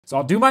So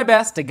I'll do my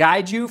best to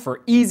guide you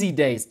for easy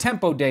days,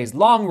 tempo days,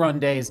 long run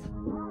days.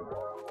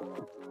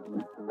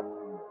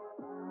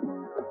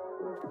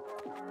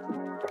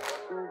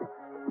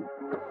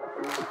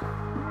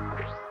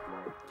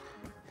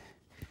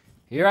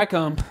 Here I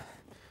come.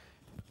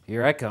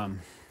 Here I come.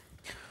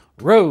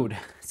 Road.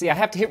 See, I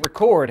have to hit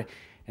record,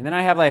 and then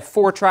I have like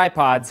 4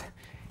 tripods,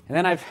 and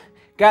then I've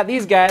got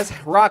these guys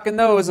rocking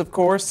those, of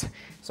course.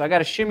 So I got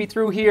to shimmy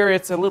through here.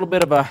 It's a little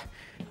bit of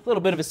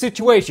a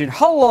situation.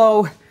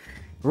 Hello,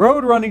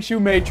 Road Running Shoe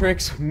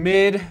Matrix,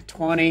 mid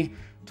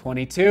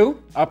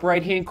 2022. Up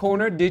right hand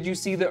corner, did you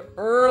see the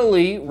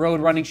early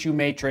Road Running Shoe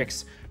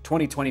Matrix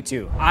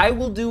 2022? I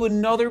will do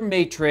another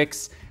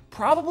Matrix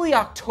probably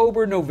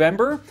October,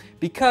 November,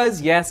 because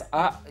yes,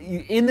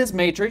 in this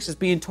Matrix, just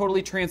being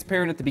totally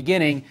transparent at the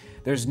beginning,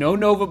 there's no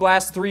Nova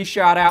Blast 3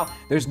 shout out,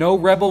 there's no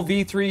Rebel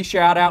V3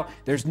 shout out,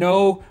 there's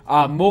no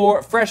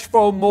Fresh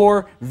Foam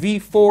More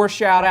V4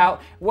 shout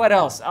out. What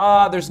else?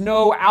 There's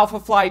no Alpha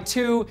Fly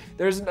 2.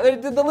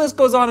 The list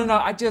goes on and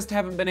on. I just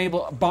haven't been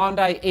able.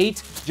 Bondi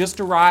 8 just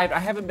arrived. I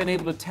haven't been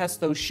able to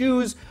test those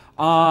shoes.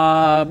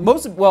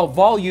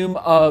 Volume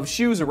of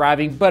shoes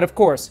arriving, but of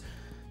course,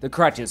 the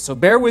crutches. So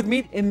bear with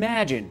me.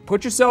 Imagine,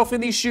 put yourself in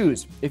these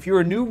shoes. If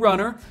you're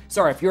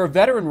a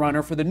veteran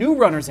runner, for the new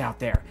runners out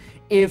there,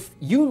 if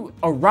you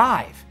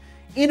arrive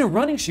in a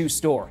running shoe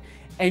store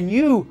and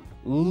you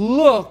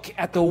look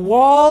at the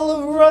wall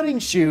of running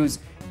shoes,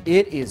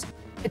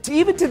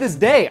 even to this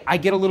day, I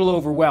get a little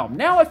overwhelmed.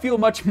 Now I feel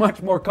much,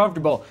 much more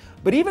comfortable.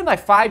 But even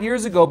like 5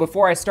 years ago,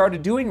 before I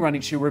started doing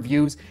running shoe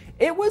reviews,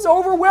 it was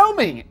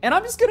overwhelming. And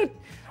I'm just gonna,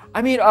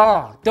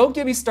 don't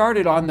get me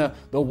started on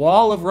the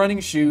wall of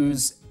running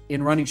shoes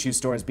in running shoe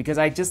stores, because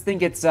I just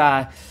think it's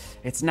not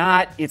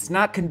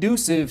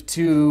conducive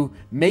to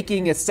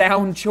making a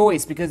sound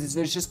choice, because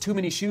there's just too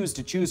many shoes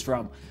to choose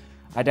from.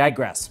 I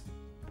digress.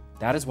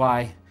 That is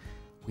why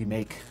we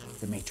make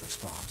the Matrix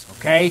vlogs,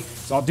 okay?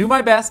 So I'll do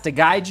my best to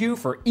guide you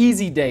for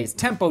easy days,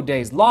 tempo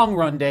days, long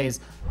run days,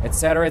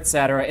 etc.,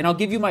 etc., and I'll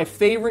give you my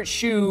favorite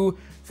shoe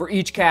for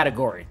each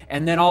category.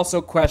 And then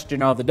also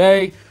question of the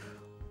day.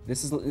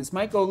 This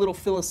might go a little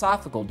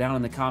philosophical down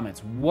in the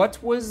comments. What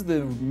was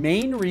the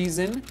main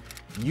reason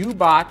you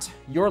bought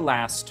your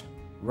last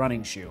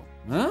running shoe?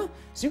 Huh?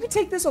 So you can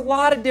take this a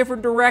lot of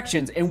different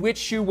directions. And which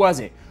shoe was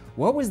it?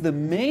 What was the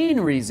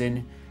main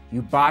reason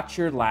you bought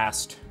your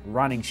last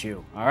running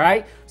shoe? All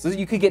right? So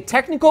you could get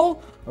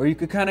technical, or you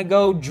could kind of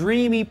go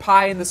dreamy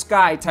pie in the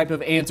sky type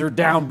of answer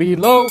down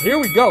below. Here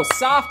we go.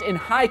 Soft and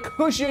high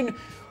cushion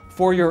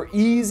for your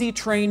easy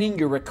training,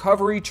 your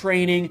recovery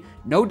training.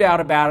 No doubt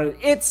about it,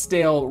 it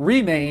still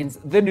remains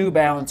the New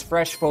Balance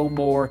Fresh Foam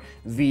More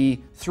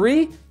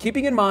V3.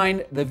 Keeping in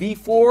mind, the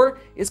V4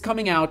 is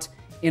coming out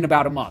in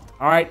about a month.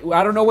 All right,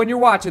 I don't know when you're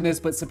watching this,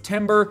 but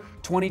September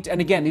 20,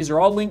 and again, these are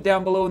all linked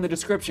down below in the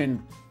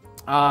description.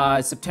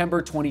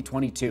 September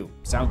 2022.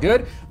 Sound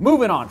good?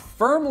 Moving on.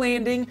 Firm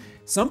landing.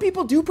 Some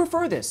people do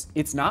prefer this.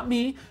 It's not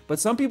me, but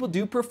some people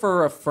do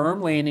prefer a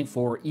firm landing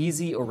for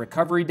easy or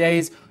recovery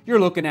days. You're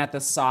looking at the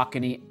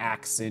Saucony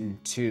Axon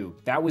 2.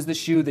 That was the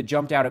shoe that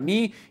jumped out at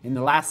me in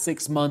the last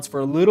 6 months for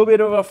a little bit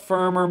of a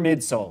firmer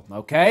midsole,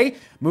 okay?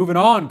 Moving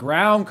on.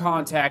 Ground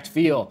contact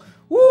feel.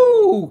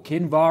 Woo!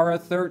 Kinvara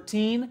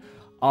 13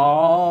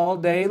 all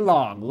day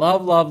long.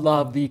 Love, love,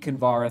 love the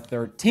Kinvara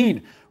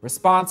 13.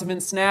 Responsive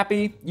and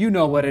snappy, you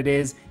know what it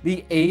is.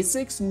 The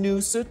Asics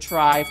Noosa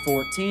Tri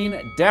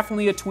 14,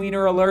 definitely a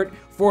tweener alert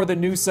for the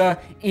Noosa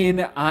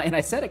and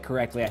I said it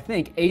correctly, I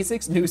think.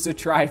 Asics Noosa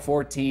Tri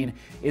 14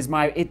 is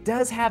it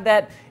does have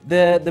that,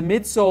 the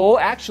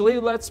midsole, actually,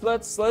 let's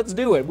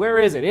do it. Where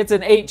is it? It's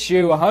an 8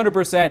 shoe,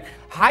 100%.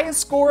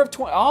 Highest score of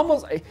 20,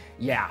 almost,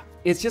 yeah.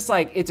 It's just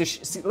like,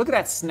 see, look at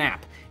that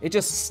snap. It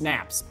just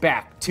snaps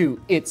back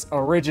to its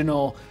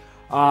original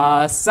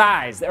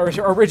size, or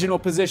original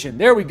position.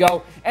 There we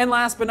go. And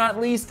last but not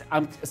least,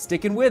 I'm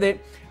sticking with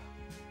it.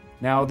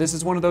 Now, this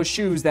is one of those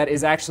shoes that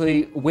is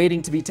actually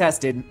waiting to be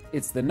tested.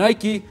 It's the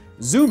Nike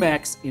Zoom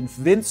X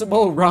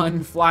Invincible Run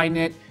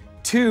Flyknit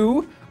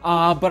 2,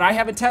 but I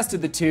haven't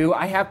tested the 2.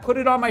 I have put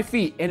it on my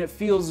feet, and it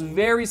feels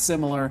very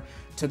similar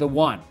to the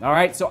 1. All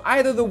right, so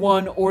either the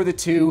 1 or the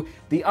 2.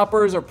 The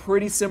uppers are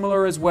pretty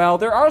similar as well.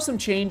 There are some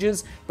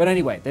changes, but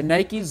anyway, the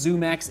Nike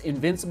Zoom X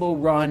Invincible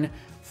Run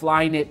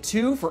Flyknit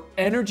 2 for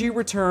energy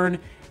return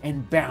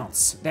and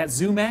bounce. That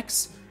Zoom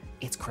X,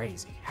 it's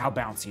crazy how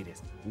bouncy it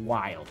is.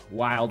 Wild,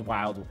 wild,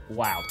 wild,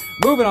 wild.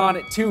 Moving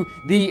on to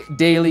the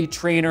Daily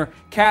Trainer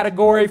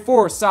category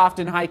for soft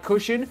and high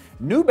cushion.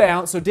 New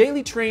Balance, so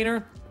Daily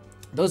Trainer,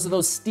 those are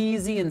those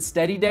steezy and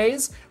steady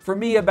days. For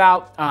me,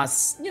 about,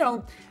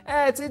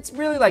 it's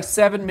really like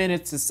 7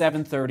 minutes to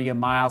 7:30 a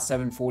mile,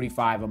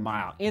 7:45 a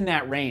mile, in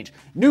that range.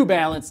 New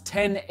Balance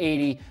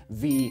 1080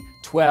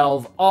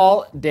 V12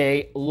 all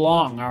day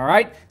long, all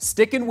right?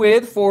 Sticking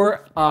with,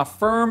 for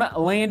firm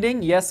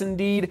landing, yes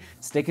indeed,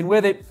 sticking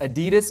with it,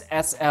 Adidas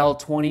SL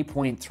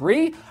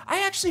 20.3.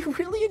 I actually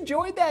really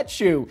enjoyed that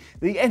shoe,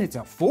 and it's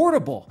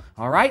affordable,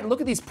 all right?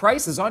 Look at these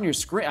prices on your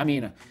screen. I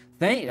mean,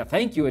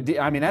 Thank you.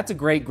 I mean, that's a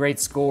great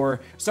score.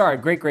 Sorry,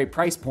 great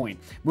price point.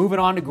 Moving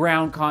on to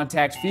ground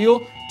contact feel.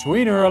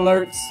 Tweener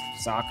alerts.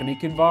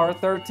 Saucony Kinvara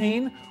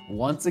 13.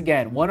 Once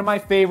again, one of my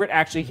favorite,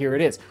 actually here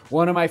it is,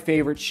 one of my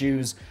favorite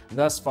shoes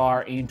thus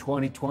far in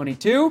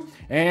 2022.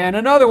 And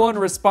another one,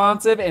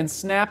 responsive and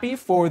snappy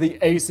for the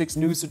Asics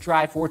Noosa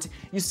Tri 14.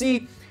 You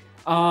see,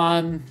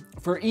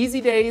 for easy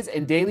days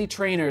and daily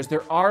trainers,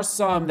 there are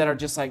some that are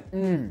just like,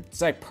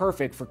 it's like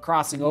perfect for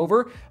crossing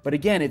over. But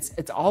again,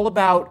 it's all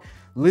about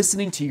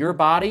listening to your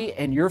body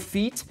and your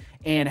feet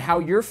and how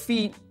your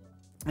feet,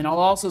 and I'll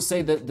also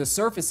say the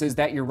surfaces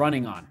that you're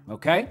running on,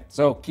 okay?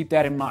 So keep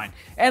that in mind.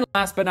 And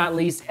last but not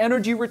least,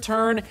 energy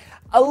return.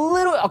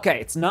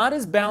 Okay, it's not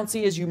as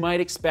bouncy as you might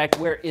expect.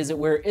 Where is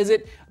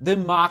it? The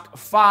Mach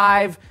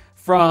 5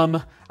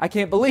 from, I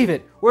can't believe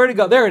it. Where'd it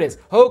go? There it is.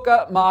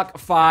 Hoka Mach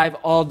 5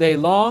 all day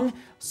long.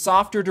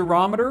 Softer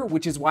durometer,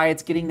 which is why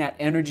it's getting that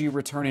energy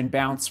return and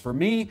bounce for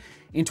me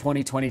in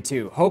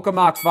 2022. Hoka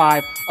Mach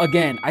 5,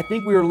 again, I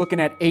think we were looking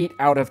at 8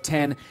 out of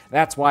 10.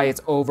 That's why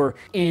it's over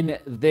in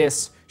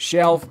this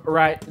shelf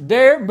right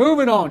there.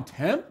 Moving on,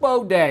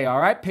 tempo day, all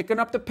right? Picking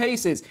up the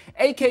paces,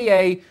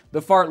 AKA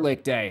the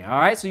fartlek day, all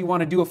right? So you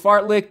wanna do a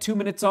fartlek, 2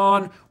 minutes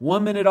on,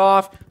 1 minute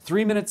off,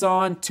 3 minutes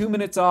on, 2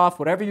 minutes off,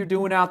 whatever you're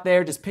doing out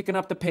there, just picking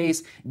up the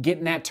pace,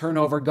 getting that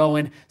turnover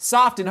going.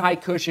 Soft and high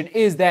cushion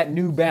is that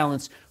New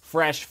Balance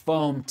Fresh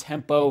Foam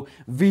Tempo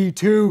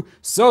V2.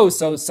 So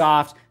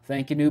soft.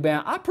 Thank you, New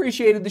Balance. I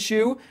appreciated the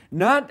shoe.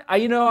 I'm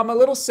a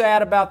little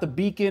sad about the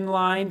beacon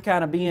line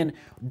kind of being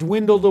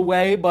dwindled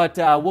away, but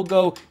we'll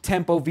go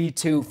Tempo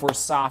V2 for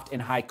soft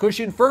and high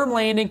cushion. Firm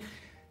landing.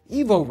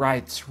 Evo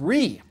Ride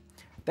 3.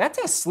 That's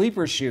a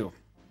sleeper shoe.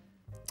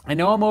 I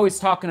know I'm always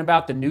talking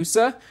about the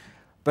Noosa,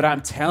 but I'm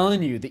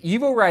telling you, the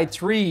Evo Ride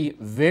 3,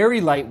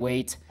 very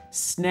lightweight,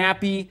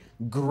 snappy,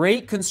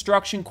 great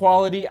construction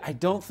quality. I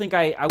don't think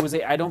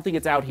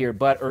it's out here,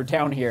 or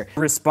down here.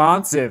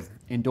 Responsive.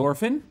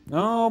 Endorphin.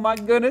 Oh my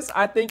goodness,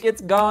 I think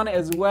it's gone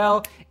as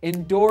well.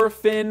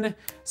 Endorphin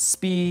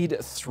Speed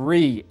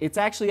 3. It's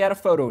actually at a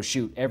photo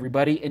shoot,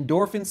 everybody.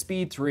 Endorphin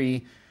Speed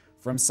 3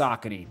 from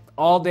Saucony.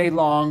 All day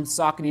long,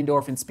 Saucony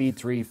Endorphin Speed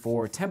 3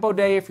 for Tempo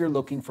Day if you're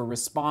looking for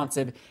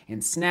responsive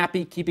and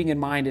snappy, keeping in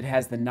mind it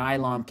has the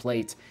nylon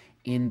plate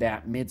in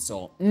that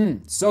midsole.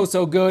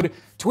 So good.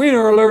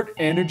 Tweener alert,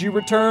 energy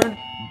return,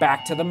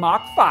 back to the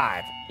Mach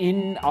 5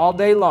 in all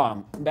day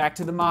long. Back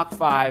to the Mach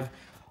 5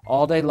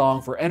 all day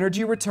long for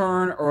energy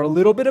return or a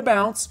little bit of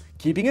bounce,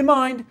 keeping in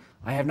mind,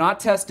 I have not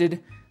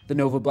tested the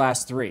Nova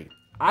Blast 3.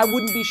 I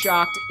wouldn't be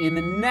shocked in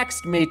the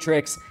next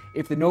Matrix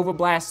if the Nova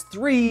Blast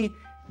 3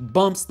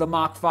 bumps the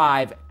Mach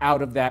 5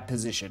 out of that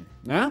position.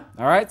 Yeah?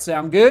 All right,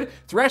 sound good.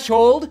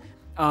 Threshold.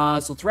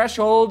 So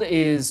Threshold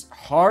is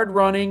hard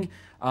running.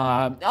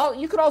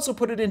 You could also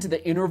put it into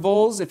the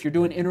intervals if you're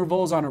doing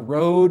intervals on a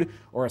road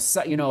or a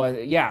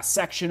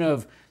section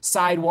of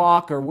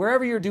sidewalk or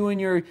wherever you're doing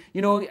your,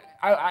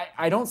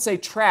 I don't say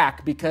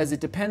track because it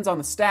depends on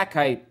the stack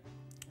height.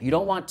 You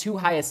don't want too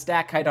high a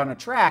stack height on a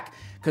track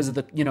because of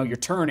the, you're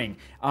turning.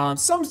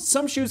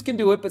 Some shoes can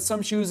do it, but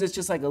some shoes it's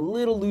just like a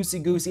little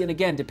loosey-goosey. And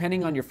again,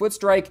 depending on your foot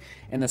strike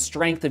and the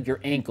strength of your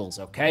ankles,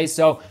 okay?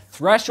 So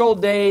threshold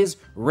days,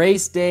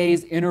 race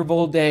days,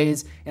 interval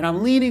days, and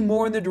I'm leaning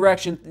more in the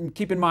direction, and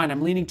keep in mind,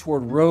 I'm leaning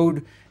toward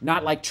road,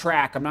 not like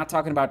track. I'm not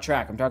talking about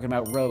track, I'm talking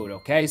about road,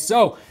 okay?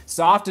 So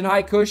soft and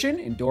high cushion,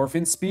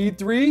 Endorphin Speed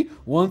 3.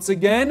 Once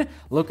again,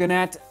 looking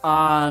at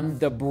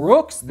the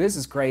Brooks, this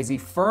is crazy,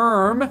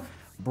 firm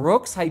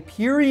Brooks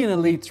Hyperion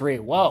Elite 3.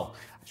 Whoa.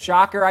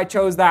 Shocker, I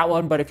chose that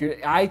one, but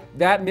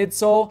that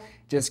midsole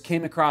just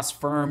came across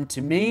firm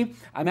to me.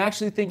 I'm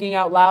actually thinking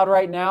out loud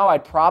right now,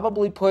 I'd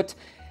probably put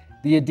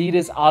the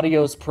Adidas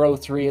Adios Pro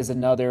 3 as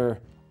another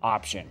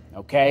option,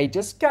 okay?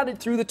 Just got it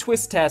through the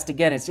twist test.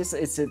 Again,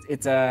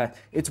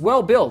 it's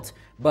well built,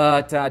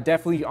 but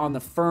definitely on the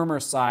firmer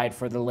side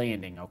for the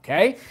landing,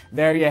 okay?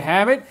 There you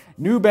have it.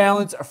 New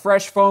Balance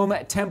Fresh Foam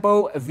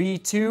Tempo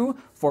V2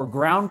 for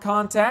ground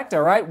contact,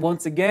 all right?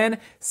 Once again,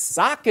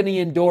 Saucony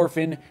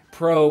Endorphin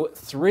Pro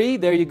 3.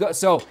 There you go.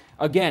 So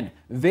again,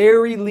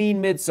 very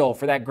lean midsole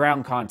for that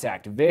ground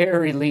contact.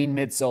 Very lean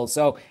midsole.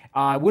 So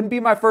it wouldn't be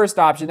my first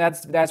option,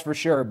 that's for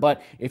sure.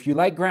 But if you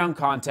like ground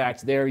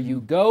contact, there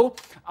you go.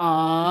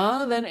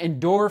 Then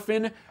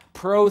Endorphin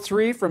Pro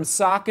 3 from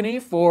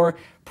Saucony for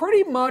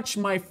pretty much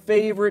my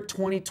favorite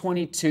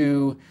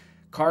 2022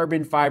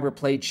 carbon fiber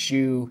plate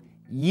shoe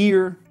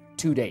year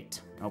to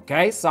date.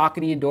 Okay,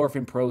 Saucony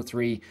Endorphin Pro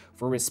 3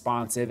 for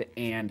responsive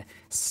and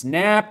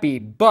snappy.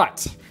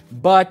 But,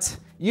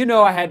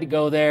 I had to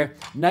go there.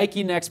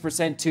 Nike Next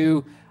Percent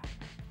 2,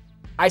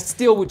 I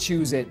still would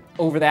choose it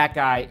over that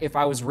guy if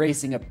I was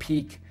racing a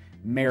peak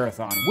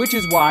marathon, which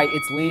is why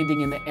it's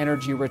landing in the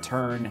energy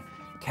return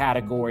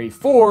category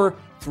for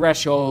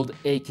Threshold,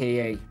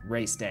 AKA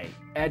race day.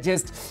 And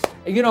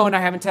I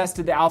haven't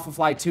tested the Alpha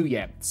Fly 2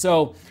 yet.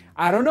 So,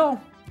 I don't know.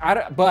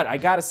 But I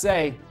gotta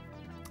say,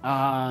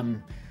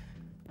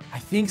 I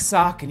think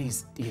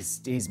Saucony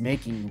is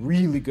making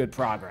really good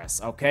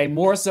progress, okay?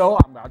 More so,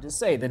 I'll just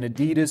say, than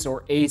Adidas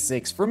or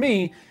Asics. For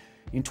me,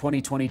 in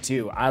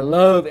 2022. I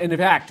love, and in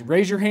fact,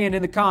 raise your hand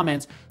in the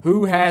comments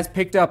who has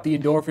picked up the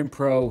Endorphin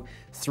Pro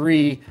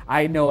 3.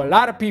 I know a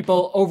lot of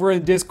people over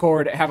in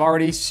Discord have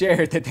already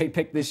shared that they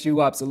picked this shoe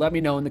up, so let me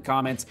know in the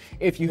comments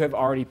if you have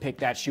already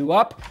picked that shoe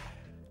up.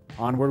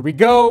 Onward we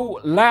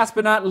go. Last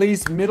but not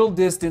least, middle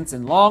distance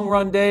and long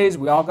run days.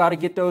 We all got to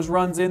get those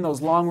runs in,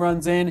 those long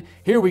runs in.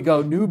 Here we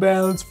go. New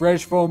Balance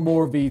Fresh Foam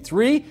More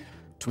V3.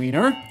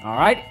 Tweener. All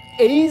right.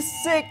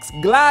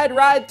 A6 Glide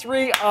Ride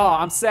 3. Oh,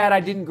 I'm sad I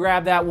didn't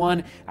grab that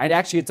one.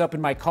 It's up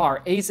in my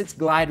car. A6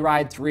 Glide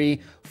Ride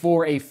 3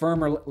 for a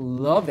firmer,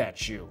 love that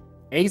shoe.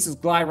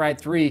 A6 Glide Ride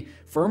 3,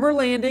 firmer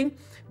landing,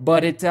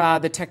 but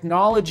the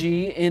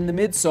technology in the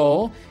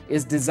midsole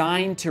is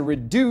designed to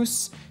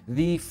reduce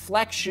the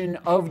flexion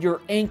of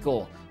your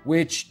ankle,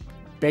 which,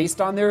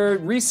 based on their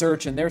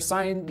research and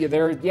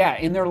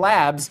in their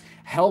labs,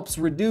 helps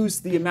reduce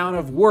the amount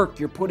of work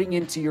you're putting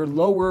into your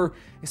lower,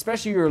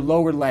 especially your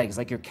lower legs,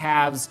 like your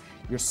calves,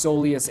 your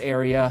soleus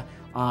area,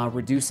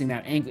 reducing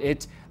that ankle.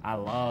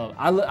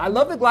 I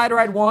love the Glide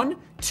Ride 1.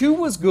 2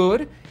 was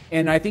good,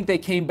 and I think they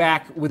came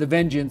back with a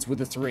vengeance with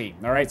a 3.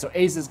 All right, so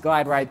ASUS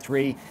Glide Ride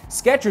 3.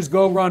 Skechers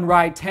Go Run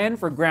Ride 10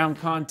 for ground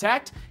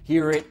contact.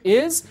 Here it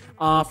is.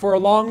 For a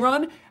long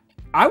run,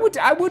 I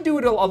would do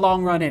it a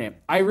long run in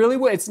it. I really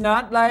would. It's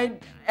not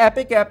like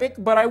epic,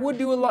 but I would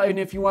do a lot. And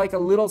if you like a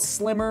little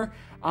slimmer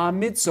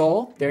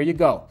midsole, there you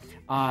go.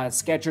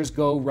 Skechers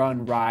Go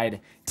Run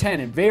Ride 10,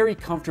 and very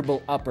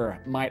comfortable upper,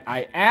 might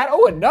I add.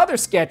 Oh, another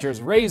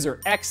Skechers Razor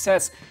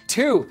XS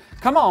 2.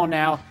 Come on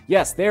now.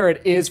 Yes, there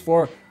it is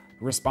for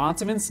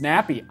responsive and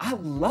snappy. I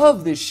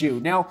love this shoe.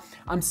 Now,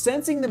 I'm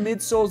sensing the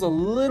midsole's a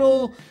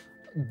little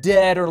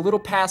dead or a little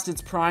past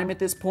its prime at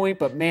this point,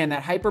 but man,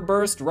 that hyper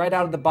burst right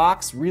out of the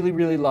box, really,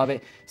 really love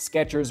it.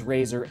 Skechers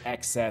Razor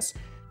XS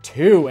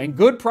 2, and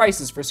good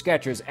prices for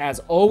Skechers as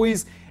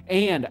always.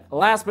 And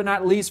last but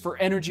not least, for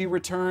energy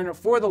return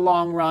for the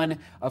long run,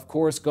 of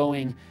course,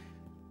 the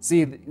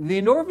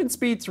Endorphin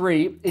Speed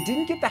 3, it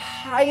didn't get the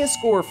highest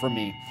score for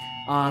me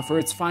for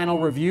its final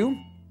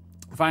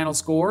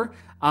score.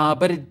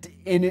 But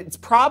it's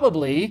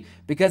probably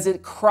because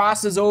it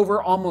crosses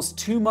over almost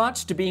too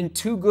much to being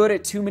too good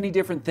at too many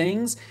different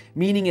things,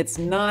 meaning it's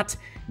not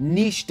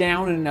niche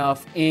down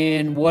enough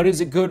in what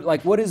is it good,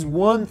 like what is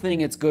one thing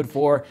it's good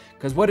for,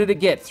 because what did it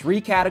get? 3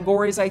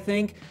 categories, I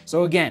think.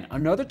 So again,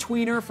 another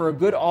tweener for a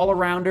good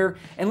all-arounder.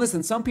 And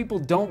listen, some people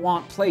don't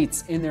want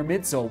plates in their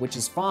midsole, which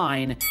is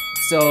fine.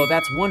 So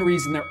that's one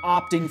reason they're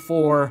opting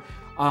for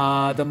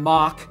the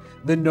Mach,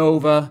 the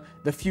Nova,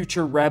 the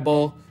Future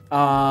Rebel,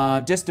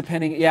 just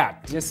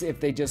if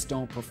they just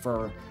don't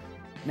prefer.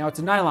 Now it's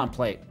a nylon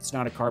plate, it's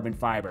not a carbon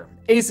fiber.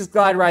 ASUS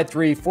Glide Ride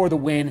 3 for the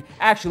win.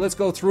 Actually, let's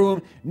go through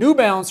them. New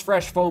Balance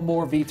Fresh Foam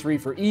More V3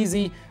 for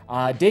easy.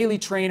 Daily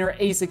Trainer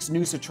ASICS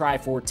Noosa Tri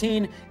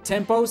 14.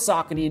 Tempo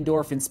Saucony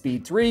Endorphin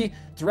Speed 3.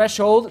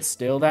 Threshold,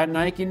 still that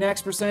Nike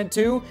Next Percent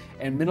 2.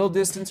 And middle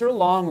distance or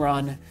long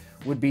run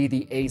would be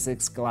the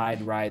ASICS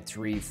Glide Ride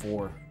 3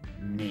 for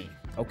me.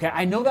 Okay,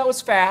 I know that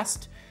was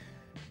fast.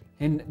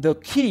 And the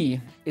key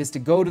is to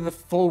go to the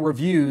full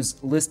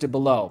reviews listed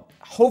below.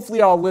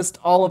 Hopefully I'll list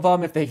all of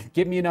them if they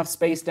give me enough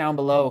space down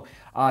below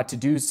to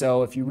do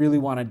so if you really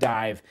want to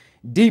dive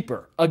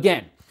deeper.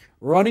 Again,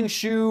 running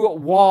shoe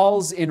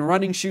walls in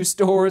running shoe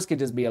stores can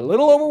just be a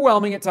little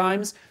overwhelming at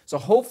times. So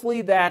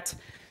hopefully that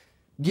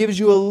gives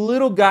you a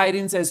little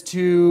guidance as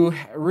to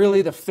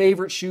really the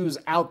favorite shoes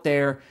out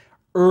there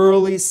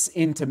early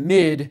into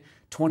mid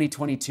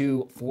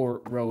 2022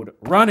 for road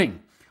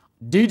running.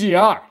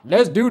 DGR,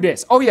 let's do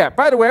this. Oh yeah,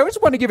 by the way, I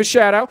just want to give a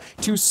shout out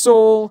to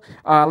Soul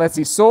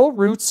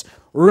Roots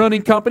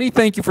Running Company.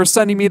 Thank you for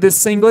sending me this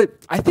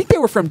singlet. I think they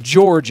were from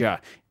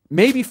Georgia,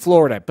 maybe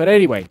Florida, but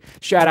anyway,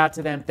 shout out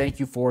to them. Thank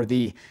you for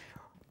the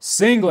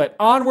singlet.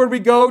 Onward we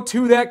go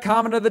to that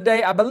comment of the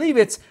day. I believe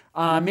it's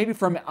maybe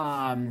from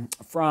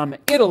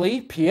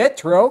Italy,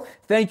 Pietro.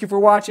 Thank you for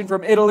watching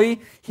from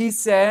Italy. He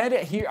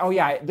said here, oh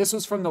yeah, this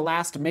was from the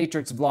last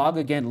Matrix vlog.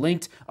 Again,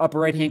 linked upper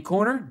right-hand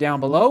corner down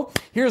below.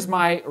 Here's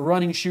my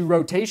running shoe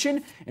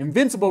rotation.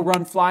 Invincible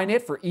Run Fly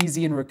Knit for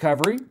easy and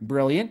recovery.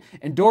 Brilliant.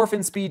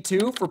 Endorphin Speed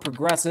 2 for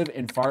progressive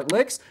and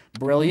fartleks.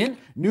 Brilliant.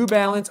 New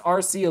Balance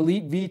RC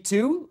Elite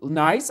V2.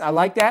 Nice. I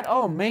like that.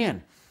 Oh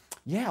man.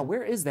 Yeah,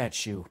 where is that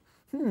shoe?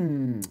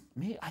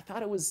 I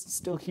thought it was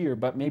still here,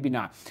 but maybe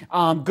not.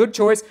 Good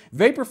choice.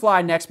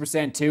 Vaporfly Next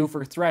Percent 2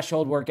 for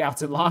threshold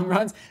workouts and long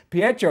runs.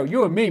 Pietro,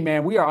 you and me,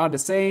 man, we are on the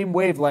same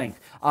wavelength.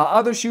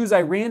 Other shoes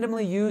I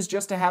randomly use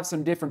just to have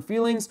some different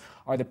feelings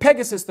are the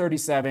Pegasus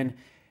 37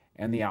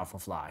 and the Alpha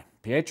Fly.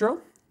 Pietro,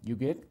 you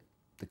get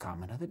the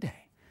comment of the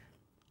day.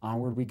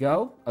 Onward we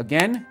go.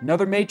 Again,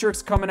 another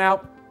Matrix coming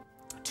out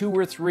 2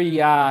 or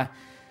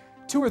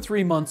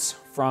 3 months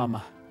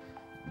from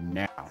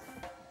now.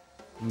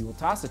 We will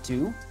toss it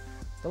to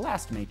the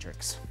last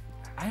Matrix.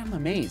 I am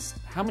amazed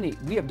how many,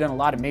 we have done a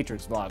lot of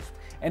Matrix vlogs.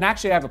 And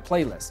actually I have a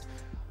playlist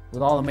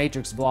with all the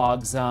Matrix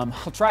vlogs.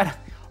 I'll try to,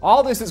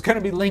 all this is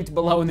gonna be linked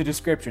below in the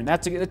description.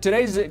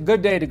 Today's a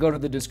good day to go to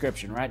the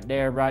description. Right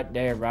there, right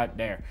there, right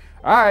there.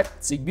 All right,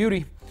 seek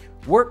beauty,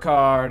 work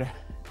hard,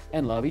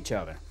 and love each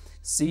other.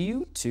 See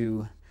you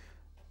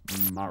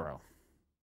tomorrow.